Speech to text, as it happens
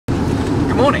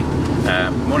Morning.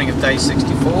 Morning of day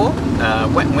 64.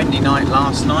 Wet and windy night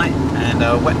last night, and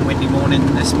wet and windy morning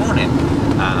this morning.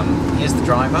 Here's the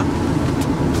driver.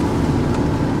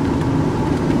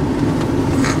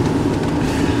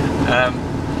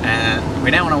 And we're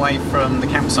now on our way from the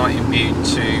campsite in Bude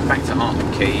to back to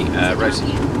Hartland Quay. Rosie,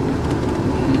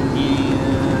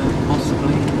 yeah,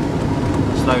 possibly.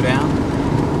 Slow down.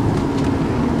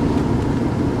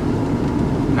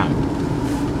 No,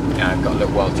 I've got a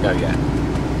little while to go yet.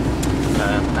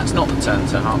 That's not the turn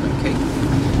to Hartland Quay.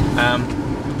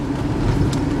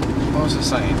 What was I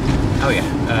saying? Oh yeah,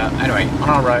 anyway, on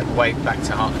our way back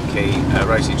to Hartland Quay,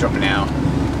 Rosie dropping out,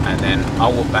 and then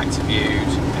I'll walk back to Bude,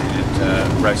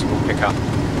 and Rosie will pick up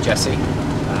Jessie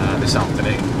this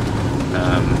afternoon,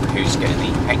 who's getting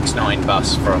the X9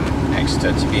 bus from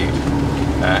Exeter to Bude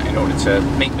in order to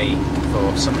meet me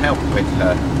for some help with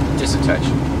her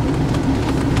dissertation.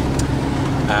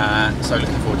 So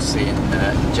looking forward to seeing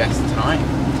Jess tonight,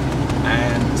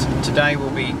 and today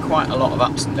will be quite a lot of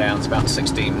ups and downs, about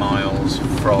 16 miles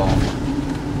from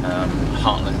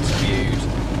Hartland to Bude,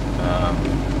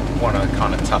 one of the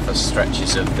kind of toughest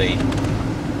stretches of the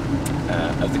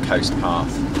coast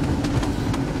path,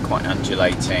 quite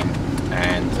undulating,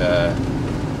 and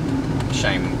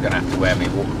shame I'm going to have to wear me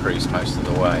waterproofs most of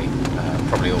the way,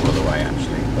 probably all of the way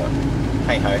actually, but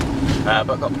hey ho, but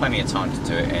I've got plenty of time to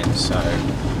do it in, so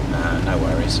no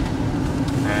worries.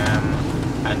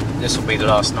 And this will be the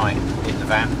last night in the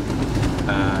van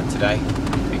today,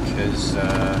 because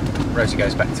Rosie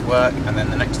goes back to work, and then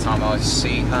the next time I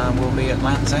see her will be at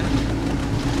Land's End.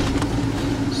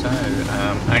 So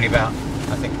only about,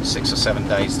 I think, 6 or 7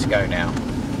 days to go now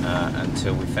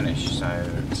until we finish, so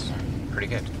it's pretty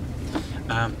good.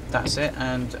 That's it,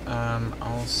 and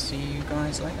I'll see you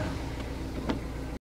guys later.